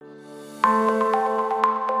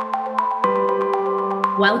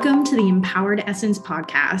Welcome to the Empowered Essence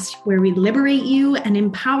podcast, where we liberate you and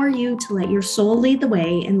empower you to let your soul lead the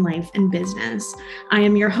way in life and business. I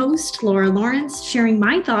am your host, Laura Lawrence, sharing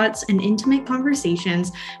my thoughts and intimate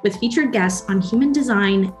conversations with featured guests on human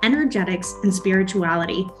design, energetics, and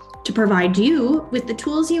spirituality to provide you with the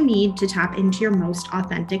tools you need to tap into your most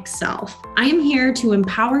authentic self. I am here to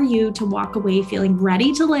empower you to walk away feeling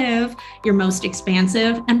ready to live your most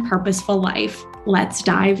expansive and purposeful life. Let's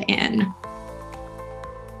dive in.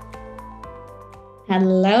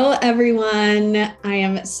 Hello, everyone. I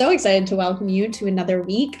am so excited to welcome you to another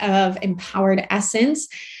week of Empowered Essence.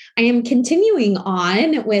 I am continuing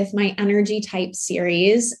on with my energy type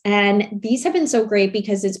series, and these have been so great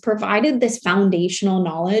because it's provided this foundational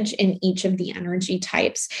knowledge in each of the energy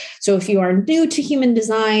types. So if you are new to human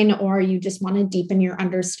design or you just want to deepen your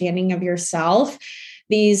understanding of yourself,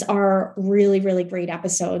 these are really, really great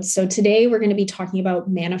episodes. So today we're going to be talking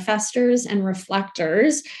about manifestors and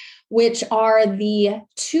reflectors, which are the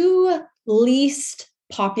two least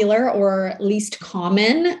popular or least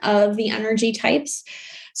common of the energy types.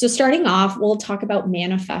 So starting off, we'll talk about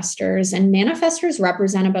manifestors, and manifestors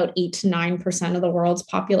represent about 8 to 9% of the world's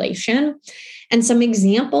population. And some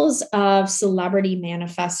examples of celebrity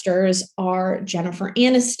manifestors are Jennifer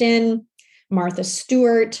Aniston, Martha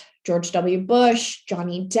Stewart, George W. Bush,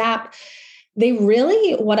 Johnny Depp. They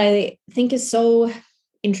really, what I think is so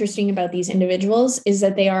interesting about these individuals is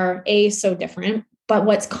that they are so different, but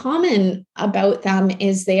what's common about them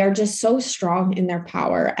is they are just so strong in their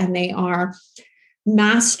power, and they are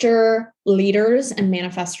master leaders and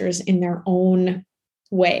manifestors in their own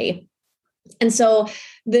way. And so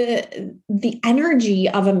the energy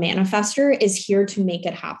of a manifestor is here to make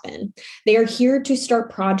it happen. They are here to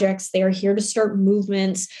start projects. They are here to start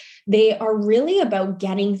movements. They are really about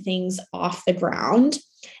getting things off the ground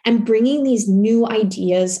and bringing these new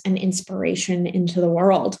ideas and inspiration into the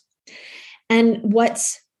world. And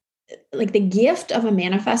what's like the gift of a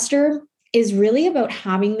manifestor is really about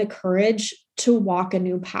having the courage to walk a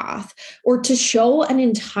new path or to show an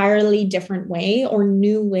entirely different way or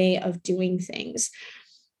new way of doing things.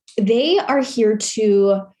 They are here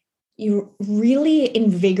to really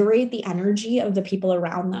invigorate the energy of the people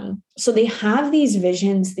around them. So they have these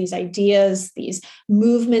visions, these ideas, these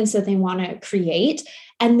movements that they want to create,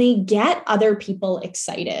 and they get other people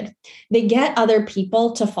excited. They get other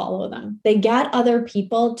people to follow them. They get other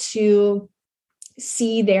people to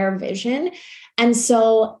see their vision. And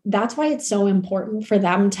so that's why it's so important for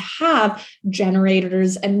them to have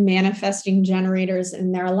generators and manifesting generators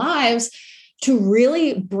in their lives to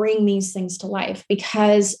really bring these things to life,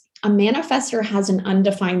 because a manifestor has an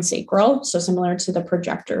undefined sacral. So similar to the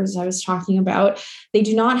projectors I was talking about, they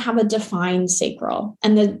do not have a defined sacral.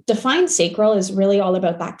 And the defined sacral is really all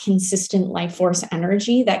about that consistent life force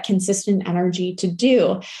energy, that consistent energy to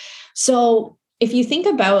do. So if you think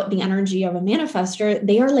about the energy of a manifestor,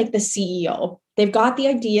 they are like the CEO. They've got the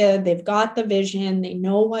idea, they've got the vision, they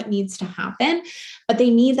know what needs to happen, but they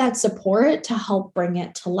need that support to help bring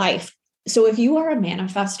it to life. So if you are a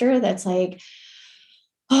manifestor that's like,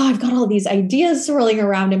 oh, I've got all these ideas swirling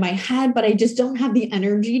around in my head, but I just don't have the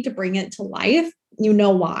energy to bring it to life, you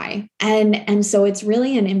know why. And so it's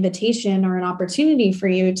really an invitation or an opportunity for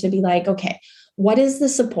you to be like, okay, what is the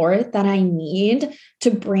support that I need to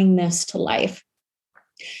bring this to life?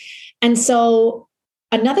 And so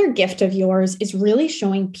another gift of yours is really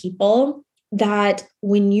showing people that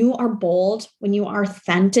when you are bold, when you are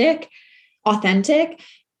authentic,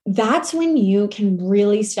 that's when you can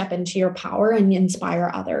really step into your power and inspire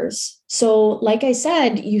others. So like I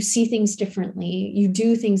said, you see things differently, you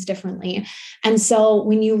do things differently. And so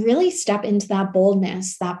when you really step into that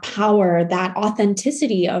boldness, that power, that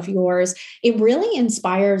authenticity of yours, it really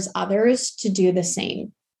inspires others to do the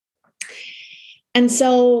same. And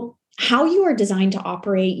so how you are designed to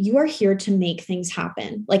operate, you are here to make things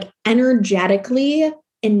happen, like energetically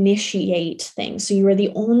initiate things. So you are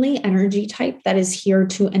the only energy type that is here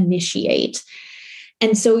to initiate.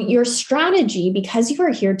 And so your strategy, because you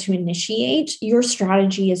are here to initiate, your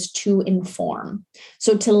strategy is to inform.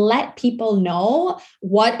 So to let people know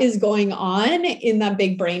what is going on in that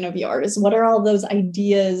big brain of yours. What are all those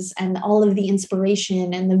ideas and all of the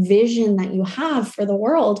inspiration and the vision that you have for the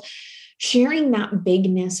world? Sharing that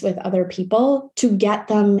bigness with other people to get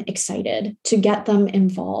them excited, to get them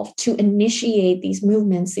involved, to initiate these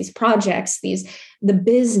movements, these projects, the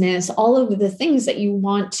business, all of the things that you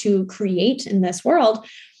want to create in this world.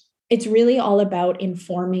 It's really all about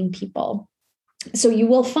informing people. So you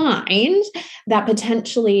will find that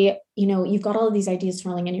potentially, you've got all of these ideas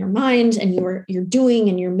swirling in your mind, and you're doing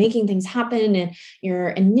and you're making things happen, and you're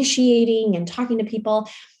initiating and talking to people.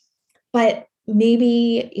 But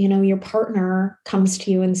maybe, your partner comes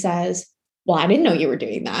to you and says, well, I didn't know you were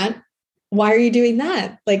doing that. Why are you doing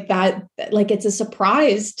that? Like that, like it's a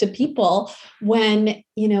surprise to people when,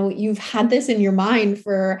 you've had this in your mind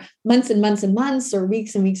for months and months and months, or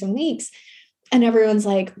weeks and weeks and weeks. And everyone's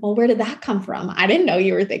like, well, where did that come from? I didn't know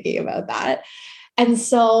you were thinking about that. And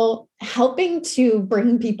so helping to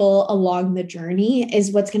bring people along the journey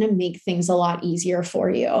is what's going to make things a lot easier for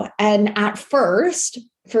you. And at first,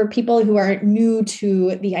 for people who are new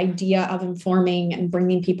to the idea of informing and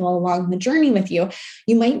bringing people along the journey with you,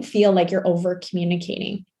 you might feel like you're over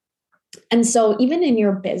communicating. And so even in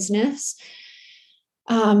your business,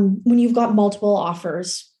 when you've got multiple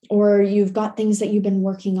offers, or you've got things that you've been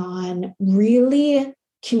working on, really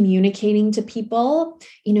communicating to people,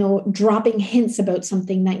 dropping hints about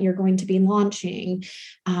something that you're going to be launching,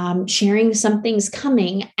 sharing something's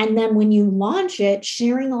coming. And then when you launch it,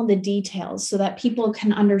 sharing all the details so that people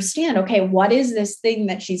can understand, okay, what is this thing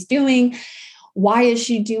that she's doing? Why is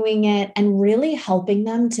she doing it? And really helping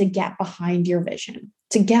them to get behind your vision,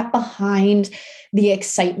 to get behind the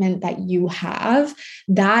excitement that you have.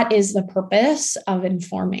 That is the purpose of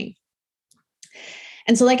informing.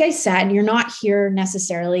 And so, like I said, you're not here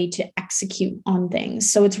necessarily to execute on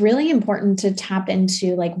things. So it's really important to tap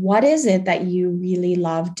into, like, what is it that you really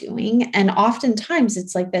love doing? And oftentimes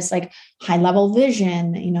it's like this, like, high level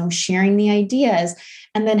vision, sharing the ideas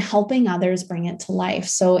and then helping others bring it to life.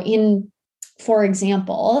 So for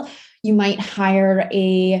example, you might hire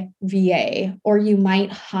a VA, or you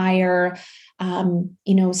might hire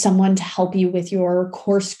someone to help you with your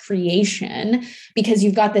course creation, because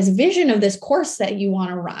you've got this vision of this course that you want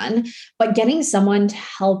to run, but getting someone to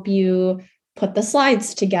help you put the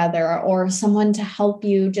slides together, or someone to help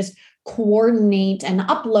you just coordinate and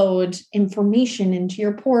upload information into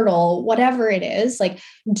your portal, whatever it is, like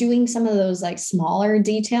doing some of those like smaller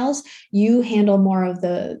details. You handle more of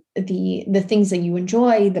the things that you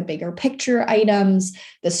enjoy, the bigger picture items,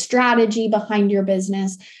 the strategy behind your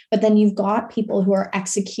business. But then you've got people who are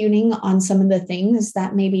executing on some of the things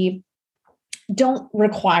that maybe don't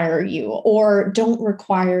require you, or don't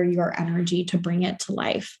require your energy to bring it to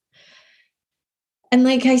life. And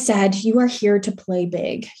like I said, you are here to play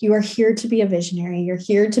big. You are here to be a visionary. You're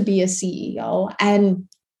here to be a CEO. And,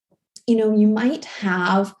 you might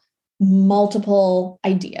have multiple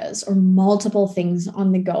ideas or multiple things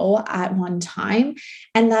on the go at one time.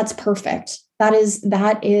 And that's perfect. That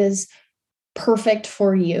is perfect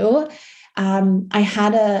for you. I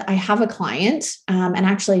have a client, and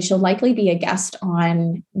actually she'll likely be a guest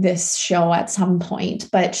on this show at some point,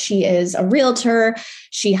 but she is a realtor.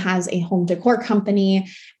 She has a home decor company.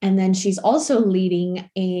 And then she's also leading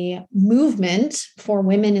a movement for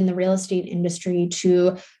women in the real estate industry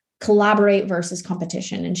to collaborate versus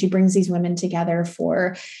competition. And she brings these women together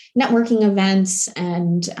for networking events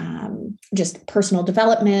and just personal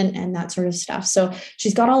development and that sort of stuff. So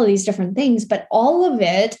she's got all of these different things, but all of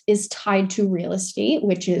it is tied to real estate,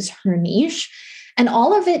 which is her niche. And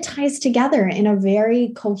all of it ties together in a very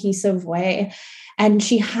cohesive way. And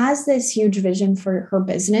she has this huge vision for her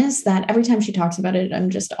business that every time she talks about it,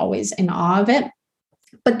 I'm just always in awe of it.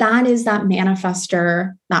 But that is that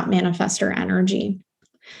manifestor energy.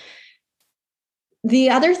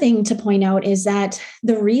 The other thing to point out is that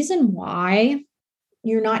the reason why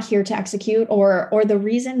you're not here to execute, or the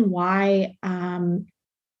reason why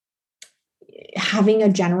having a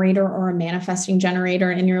generator or a manifesting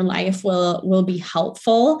generator in your life will be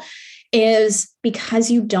helpful, is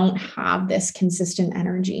because you don't have this consistent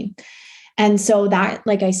energy. And so that,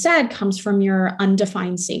 like I said, comes from your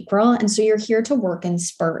undefined sacral. And so you're here to work in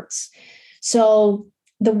spurts. So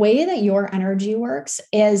the way that your energy works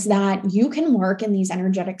is that you can work in these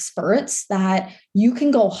energetic spurts, that you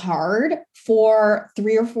can go hard for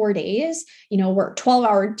 3 or 4 days, work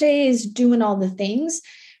 12-hour days, doing all the things.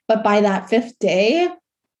 But by that 5th day,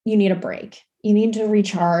 you need a break. You need to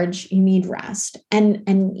recharge. You need rest. And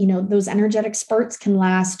those energetic spurts can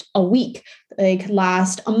last a week. They could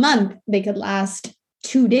last a month. They could last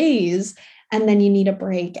 2 days. And then you need a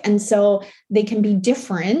break. And so they can be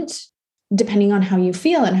different depending on how you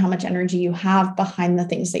feel and how much energy you have behind the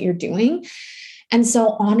things that you're doing. And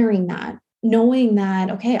so honoring that, knowing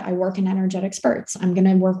that, okay, I work in energetic spurts. I'm going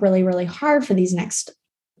to work really, really hard for these next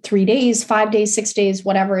 3 days, 5 days, 6 days,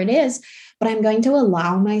 whatever it is. But I'm going to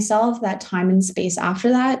allow myself that time and space after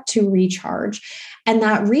that to recharge. And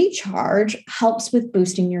that recharge helps with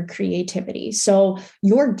boosting your creativity. So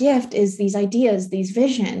your gift is these ideas, these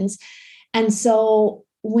visions. And so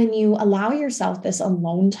when you allow yourself this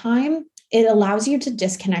alone time, it allows you to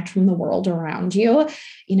disconnect from the world around you,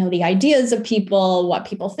 the ideas of people, what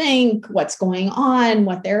people think, what's going on,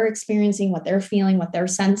 what they're experiencing, what they're feeling, what they're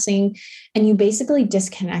sensing. And you basically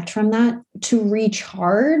disconnect from that to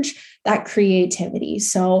recharge that creativity.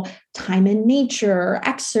 So time in nature,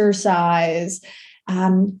 exercise,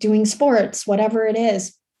 doing sports, whatever it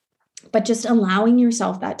is, but just allowing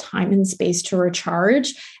yourself that time and space to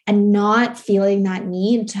recharge and not feeling that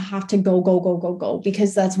need to have to go, go, go, go, go,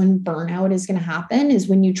 because that's when burnout is going to happen, is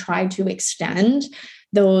when you try to extend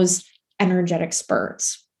those energetic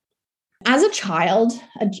spurts. As a child,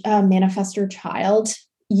 a manifestor child,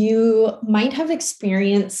 you might have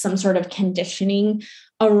experienced some sort of conditioning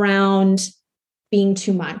around being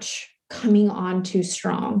too much, coming on too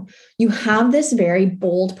strong. You have this very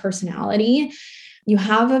bold personality. You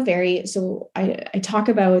have I talk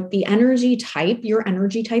about the energy type. Your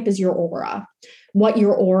energy type is your aura, what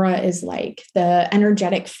your aura is like, the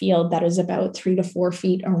energetic field that is about 3 to 4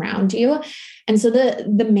 feet around you. And so the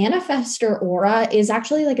manifestor aura is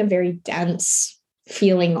actually like a very dense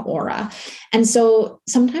feeling aura. And so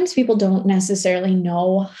sometimes people don't necessarily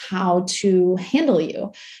know how to handle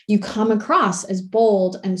you. You come across as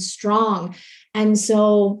bold and strong. And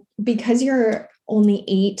so because you're only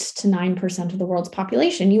 8 to 9% of the world's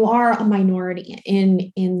population, you are a minority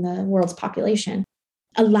in the world's population.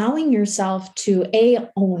 Allowing yourself to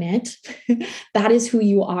own it, that is who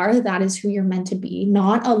you are, that is who you're meant to be,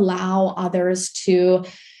 not allow others to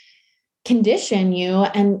condition you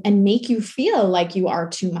and make you feel like you are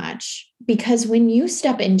too much. Because when you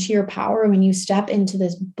step into your power, when you step into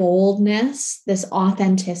this boldness, this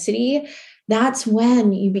authenticity, that's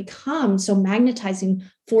when you become so magnetizing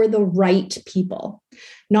for the right people.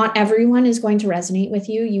 Not everyone is going to resonate with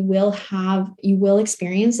you. You will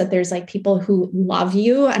experience that there's like people who love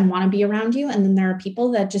you and want to be around you. And then there are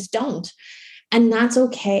people that just don't. And that's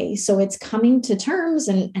okay. So it's coming to terms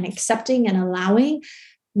and accepting and allowing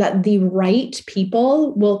that the right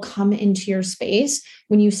people will come into your space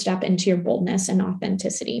when you step into your boldness and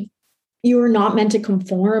authenticity. You are not meant to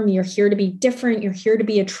conform. You're here to be different. You're here to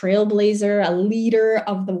be a trailblazer, a leader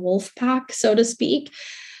of the wolf pack, so to speak.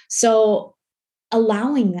 So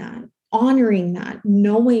allowing that, honoring that,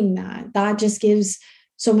 knowing that just gives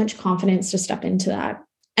so much confidence to step into that.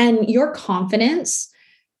 And your confidence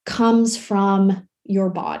comes from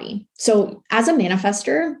your body. So as a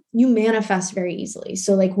manifestor, you manifest very easily.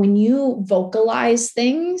 So like when you vocalize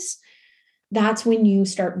things, that's when you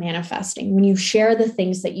start manifesting, when you share the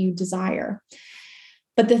things that you desire.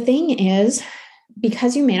 But the thing is,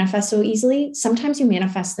 because you manifest so easily, sometimes you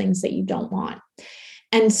manifest things that you don't want.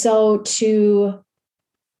 And so to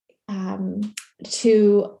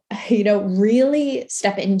really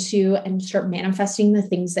step into and start manifesting the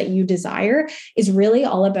things that you desire is really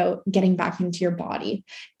all about getting back into your body,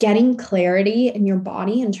 getting clarity in your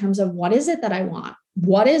body in terms of what is it that I want?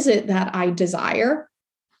 What is it that I desire?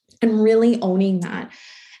 And really owning that.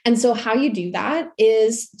 And so how you do that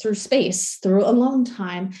is through space, through alone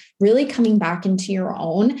time, really coming back into your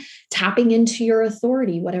own, tapping into your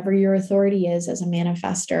authority, whatever your authority is as a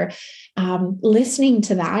manifestor, listening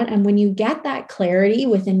to that. And when you get that clarity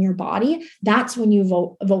within your body, that's when you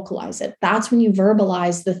vocalize it. That's when you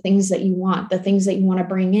verbalize the things that you want, the things that you want to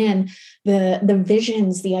bring in, the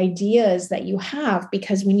visions, the ideas that you have.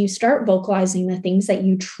 Because when you start vocalizing the things that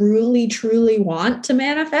you truly, truly want to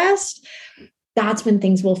manifest, that's when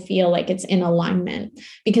things will feel like it's in alignment.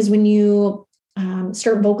 Because when you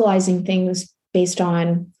start vocalizing things based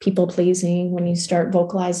on people pleasing, when you start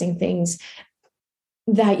vocalizing things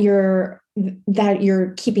that you're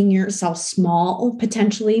keeping yourself small,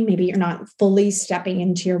 potentially, maybe you're not fully stepping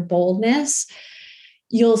into your boldness,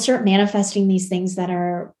 you'll start manifesting these things that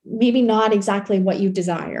are maybe not exactly what you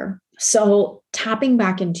desire. So tapping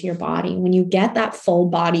back into your body, when you get that full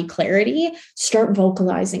body clarity, start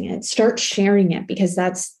vocalizing it, start sharing it, because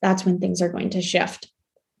that's when things are going to shift.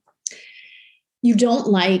 You don't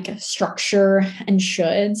like structure and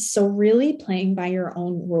shoulds. So really playing by your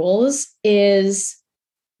own rules is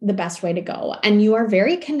the best way to go. And you are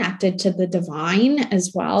very connected to the divine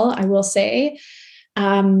as well, I will say.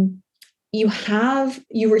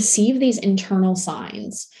 You receive these internal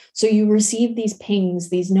signs. So you receive these pings,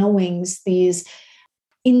 these knowings, these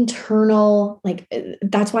internal,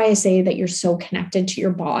 that's why I say that you're so connected to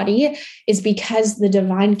your body, is because the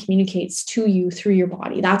divine communicates to you through your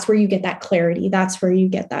body. That's where you get that clarity. That's where you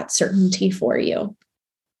get that certainty for you.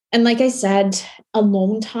 And like I said,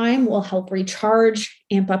 alone time will help recharge,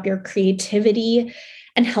 amp up your creativity,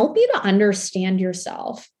 and help you to understand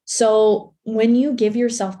yourself. So when you give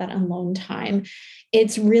yourself that alone time,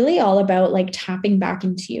 It's really all about like tapping back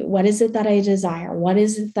into you. What is it that I desire? What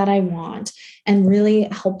is it that I want? And really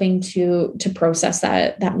helping to process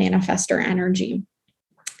that manifestor energy.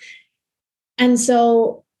 And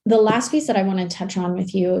so the last piece that I want to touch on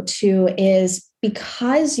with you too is,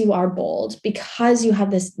 because you are bold, because you have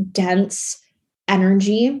this dense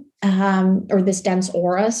energy, or this dense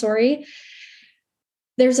aura, sorry,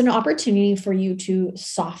 there's an opportunity for you to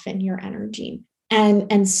soften your energy.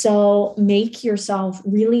 And so make yourself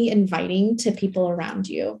really inviting to people around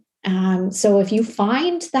you. So if you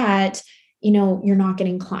find that, you're not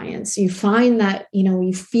getting clients, you find that,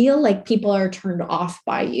 you feel like people are turned off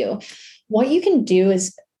by you, what you can do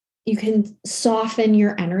is you can soften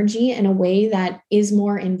your energy in a way that is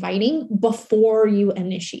more inviting before you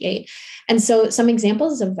initiate. And so some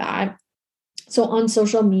examples of that. So on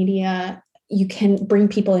social media, you can bring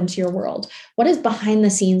people into your world. What does behind the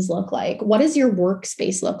scenes look like? What does your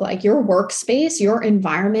workspace look like? Your workspace, your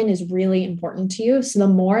environment is really important to you. So the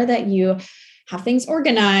more that you have things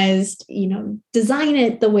organized, design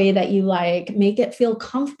it the way that you like, make it feel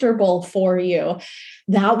comfortable for you,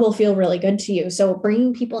 that will feel really good to you. So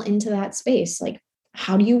bringing people into that space, like,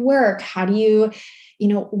 how do you work? How do you,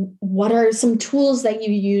 what are some tools that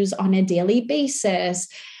you use on a daily basis?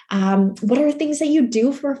 What are things that you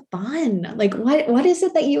do for fun? Like, what is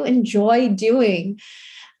it that you enjoy doing?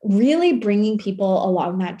 Really bringing people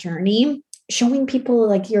along that journey, showing people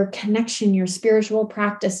like your connection, your spiritual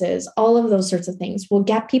practices, all of those sorts of things will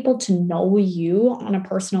get people to know you on a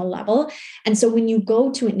personal level. And so when you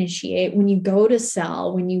go to initiate, when you go to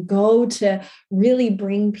sell, when you go to really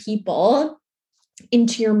bring people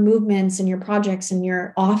into your movements and your projects and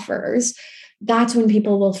your offers, that's when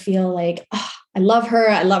people will feel like, oh, I love her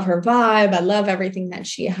vibe, I love everything that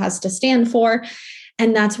she has to stand for.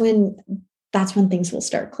 And that's when things will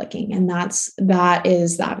start clicking. And that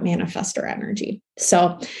is that manifestor energy.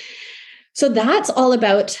 So that's all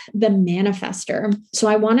about the manifestor. So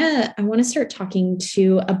I want to start talking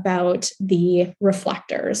too about the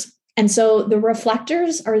reflectors. And so the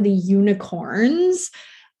reflectors are the unicorns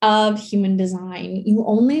of human design. You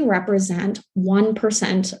only represent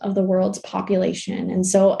 1% of the world's population. And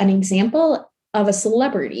so an example of a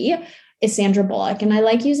celebrity is Sandra Bullock. And I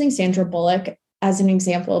like using Sandra Bullock as an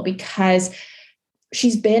example because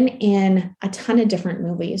she's been in a ton of different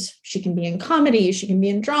movies. She can be in comedy, she can be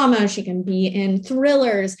in drama, she can be in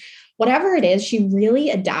thrillers, whatever it is, she really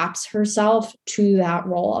adapts herself to that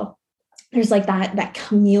role. There's like that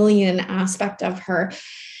chameleon aspect of her.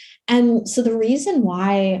 And so the reason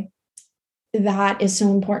why that is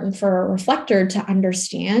so important for a reflector to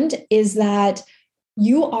understand is that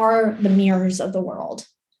you are the mirrors of the world.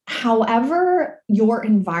 However your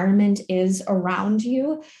environment is around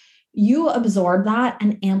you, you absorb that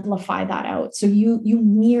and amplify that out. So you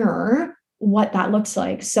mirror what that looks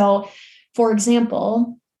like. So for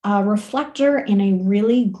example, a reflector in a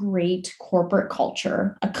really great corporate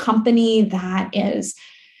culture, a company that is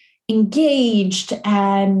engaged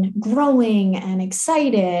and growing and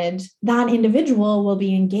excited, that individual will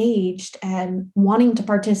be engaged and wanting to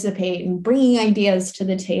participate and bringing ideas to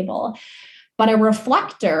the table. But a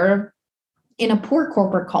reflector in a poor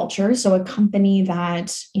corporate culture, so a company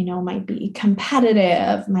that, might be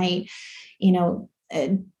competitive, might,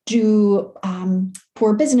 do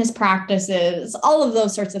poor business practices, all of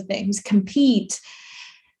those sorts of things, compete,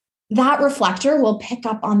 that reflector will pick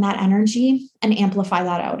up on that energy and amplify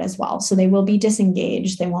that out as well. So they will be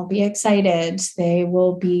disengaged. They won't be excited. They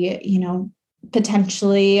will be,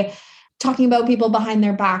 potentially talking about people behind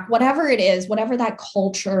their back, whatever it is, whatever that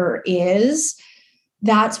culture is,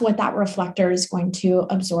 that's what that reflector is going to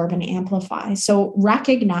absorb and amplify. So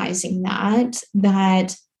recognizing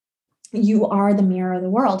that you are the mirror of the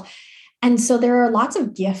world. And so there are lots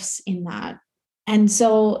of gifts in that. And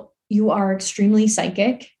so you are extremely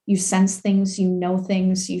psychic. You sense things, you know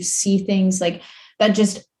things, you see things like that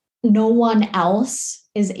just no one else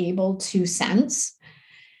is able to sense.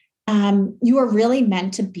 You are really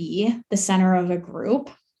meant to be the center of a group.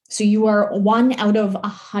 So you are 1 out of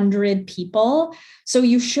 100 people. So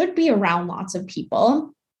you should be around lots of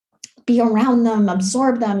people, be around them,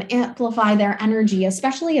 absorb them, amplify their energy,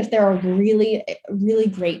 especially if they're a really, really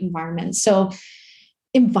great environment. So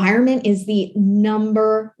environment is the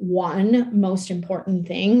number one most important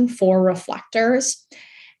thing for reflectors,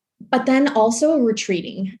 but then also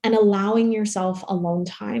retreating and allowing yourself alone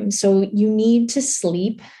time. So you need to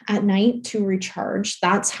sleep at night to recharge.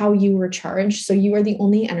 That's how you recharge. So you are the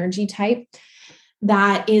only energy type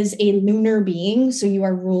that is a lunar being. So you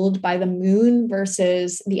are ruled by the moon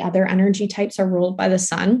versus the other energy types are ruled by the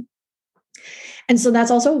sun. And so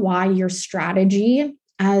that's also why your strategy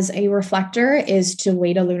as a reflector is to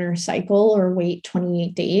wait a lunar cycle or wait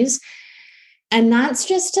 28 days. And that's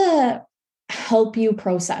just to help you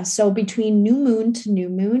process. So between new moon to new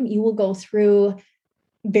moon, you will go through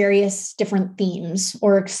various different themes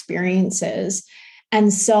or experiences.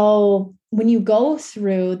 And so when you go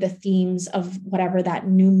through the themes of whatever that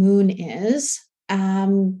new moon is,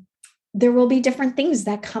 there will be different things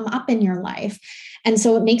that come up in your life. And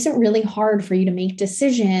so it makes it really hard for you to make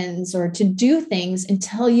decisions or to do things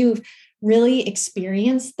until you've really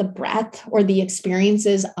experienced the breadth or the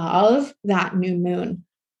experiences of that new moon.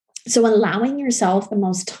 So allowing yourself the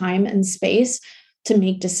most time and space to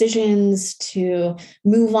make decisions, to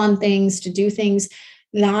move on things, to do things,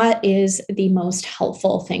 that is the most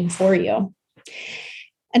helpful thing for you.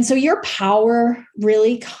 And so your power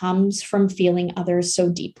really comes from feeling others so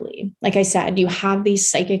deeply. Like I said, you have these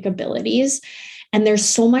psychic abilities, and there's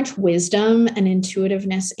so much wisdom and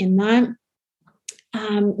intuitiveness in that.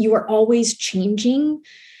 You are always changing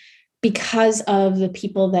because of the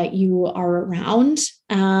people that you are around.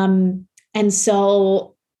 And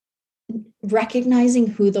so recognizing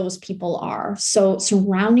who those people are. So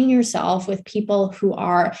surrounding yourself with people who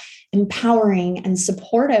are empowering and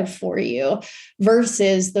supportive for you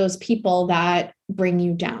versus those people that bring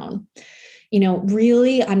you down.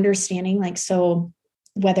 Really understanding, like, so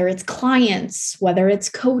whether it's clients, whether it's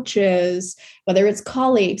coaches, whether it's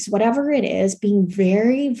colleagues, whatever it is, being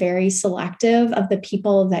very, very selective of the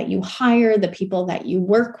people that you hire, the people that you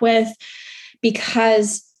work with,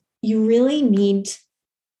 because you really need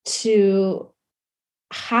to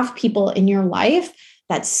have people in your life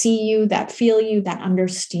that see you, that feel you, that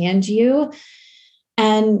understand you,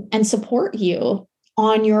 and support you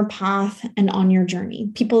on your path and on your journey.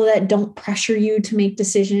 People that don't pressure you to make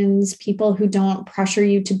decisions, people who don't pressure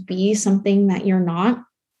you to be something that you're not.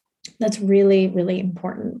 That's really, really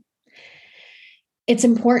important. It's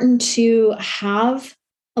important to have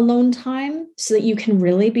alone time so that you can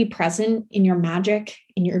really be present in your magic,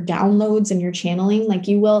 in your downloads and your channeling. Like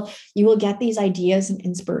you will get these ideas and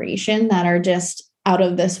inspiration that are just out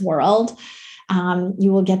of this world.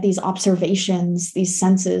 You will get these observations, these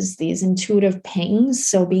senses, these intuitive pings.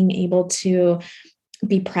 So being able to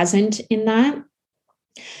be present in that.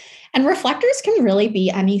 And reflectors can really be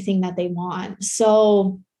anything that they want.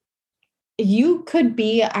 So you could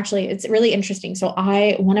be, actually, it's really interesting. So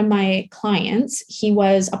one of my clients, he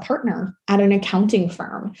was a partner at an accounting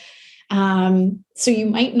firm. So you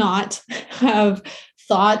might not have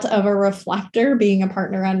thought of a reflector being a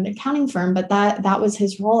partner at an accounting firm, but that was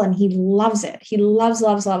his role, and he loves it. He loves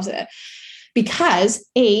it because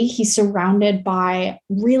he's surrounded by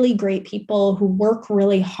really great people who work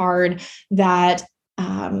really hard that,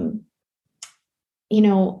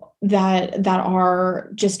 that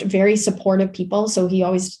are just very supportive people. So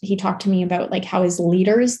he talked to me about like how the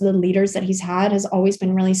leaders that he's had has always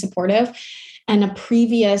been really supportive. And a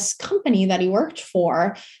previous company that he worked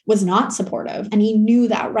for was not supportive. And he knew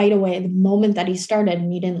that right away, the moment that he started,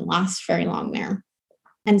 and he didn't last very long there.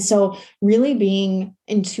 And so really being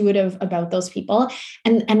intuitive about those people.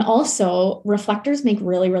 And also reflectors make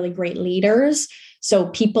really, really great leaders. So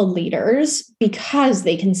people leaders, because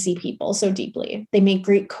they can see people so deeply. They make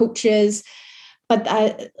great coaches, but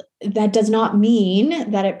that does not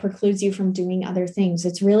mean that it precludes you from doing other things.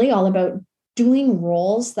 It's really all about doing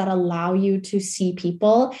roles that allow you to see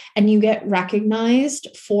people, and you get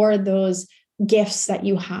recognized for those gifts that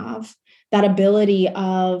you have, that ability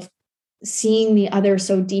of seeing the other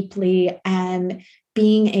so deeply and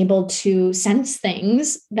being able to sense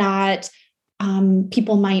things that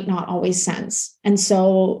people might not always sense. And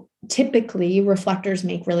so typically reflectors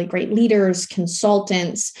make really great leaders,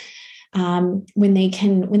 consultants, when they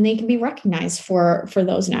can be recognized for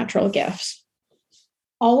those natural gifts.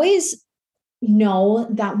 Always know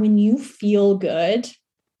that when you feel good,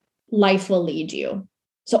 life will lead you.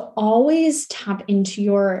 So always tap into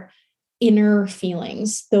your inner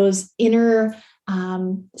feelings, those inner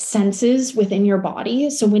senses within your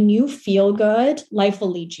body. So when you feel good, life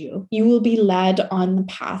will lead you. You will be led on the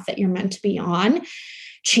path that you're meant to be on.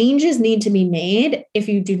 Changes need to be made if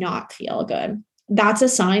you do not feel good. That's a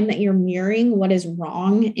sign that you're mirroring what is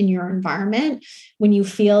wrong in your environment. When you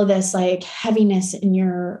feel this like heaviness in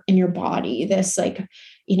your body, this like,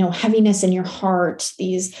 heaviness in your heart,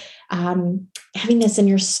 these heaviness in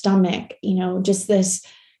your stomach, just this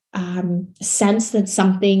sense that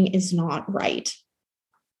something is not right.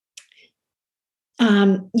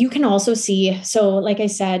 You can also see, so like I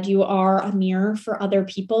said, you are a mirror for other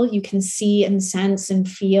people. You can see and sense and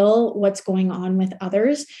feel what's going on with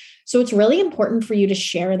others. So it's really important for you to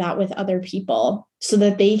share that with other people so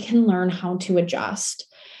that they can learn how to adjust.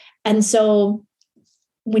 And so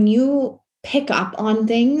when you pick up on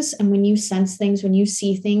things and when you sense things, when you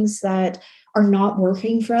see things that are not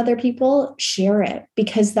working for other people, share it,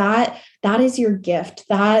 because that is your gift,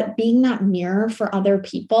 that being that mirror for other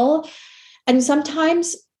people. And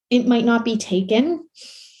sometimes it might not be taken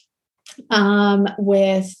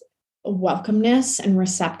with welcomeness and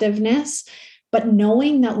receptiveness, but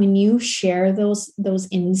knowing that when you share those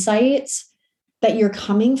insights, that you're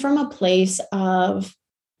coming from a place of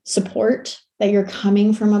support, that you're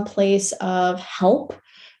coming from a place of help,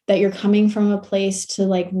 that you're coming from a place to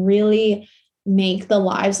like really make the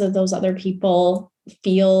lives of those other people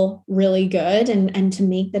feel really good and to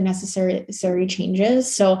make the necessary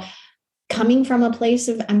changes. So coming from a place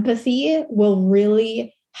of empathy will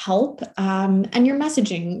really help, and your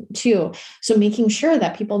messaging too. So making sure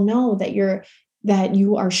that people know that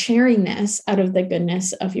you are sharing this out of the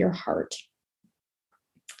goodness of your heart.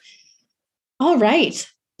 All right.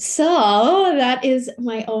 So that is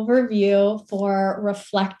my overview for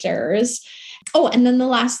reflectors. Oh, and then the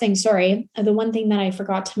last thing, sorry, the one thing that I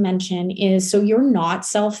forgot to mention is, so you're not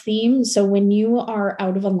self-themed. So when you are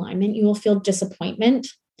out of alignment, you will feel disappointment.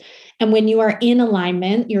 And when you are in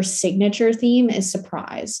alignment, your signature theme is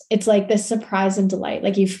surprise. It's like this surprise and delight.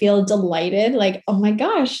 Like you feel delighted, like, oh my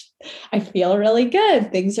gosh, I feel really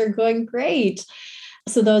good. Things are going great.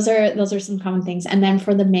 So those are some common things. And then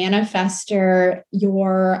for the manifestor,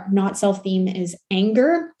 your not self theme is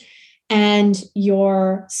anger, and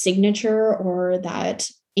your signature or that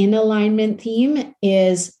in alignment theme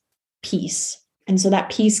is peace. And so that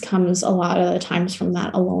peace comes a lot of the times from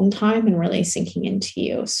that alone time and really sinking into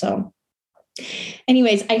you. So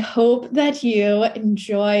anyways, I hope that you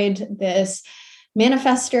enjoyed this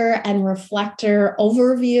manifestor and reflector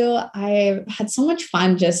overview. I had so much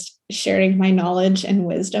fun just sharing my knowledge and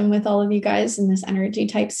wisdom with all of you guys in this energy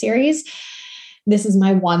type series. This is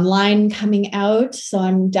my one line coming out. So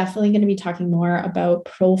I'm definitely going to be talking more about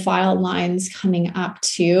profile lines coming up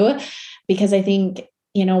too, because I think,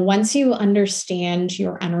 once you understand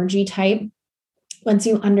your energy type, once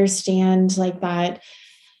you understand like that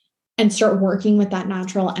and start working with that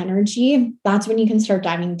natural energy, that's when you can start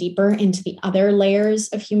diving deeper into the other layers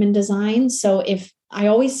of human design. So if I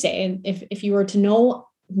always say, if you were to know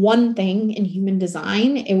one thing in human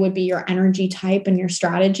design, it would be your energy type and your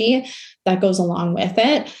strategy that goes along with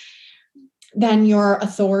it. Then your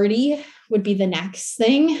authority would be the next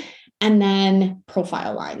thing. And then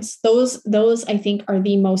profile lines. Those I think are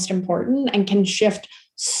the most important and can shift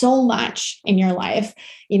so much in your life.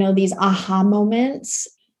 These aha moments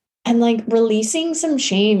and like releasing some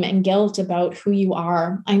shame and guilt about who you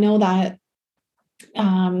are. I know that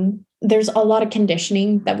there's a lot of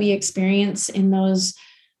conditioning that we experience in those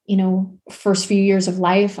first few years of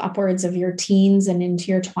life, upwards of your teens and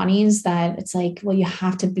into your 20s, that it's like, well, you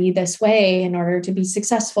have to be this way in order to be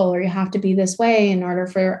successful, or you have to be this way in order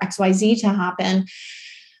for XYZ to happen.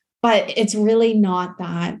 But it's really not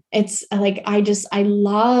that. It's like, I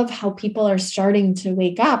love how people are starting to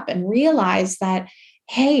wake up and realize that,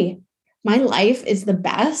 hey, my life is the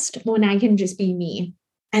best when I can just be me.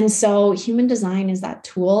 And so human design is that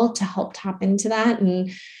tool to help tap into that.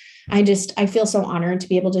 And I feel so honored to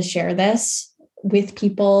be able to share this with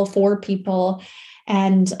people, for people.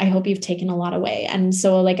 And I hope you've taken a lot away. And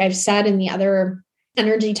so, like I've said in the other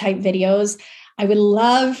energy type videos, I would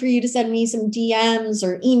love for you to send me some DMs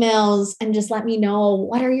or emails and just let me know,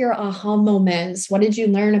 what are your aha moments? What did you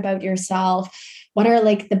learn about yourself? What are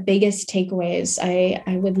like the biggest takeaways?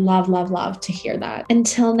 I would love, love, love to hear that.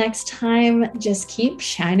 Until next time, just keep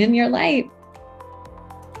shining your light.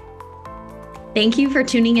 Thank you for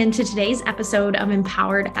tuning in to today's episode of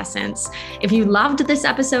Empowered Essence. If you loved this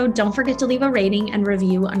episode, don't forget to leave a rating and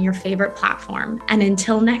review on your favorite platform. And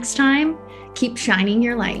until next time, keep shining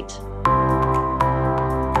your light.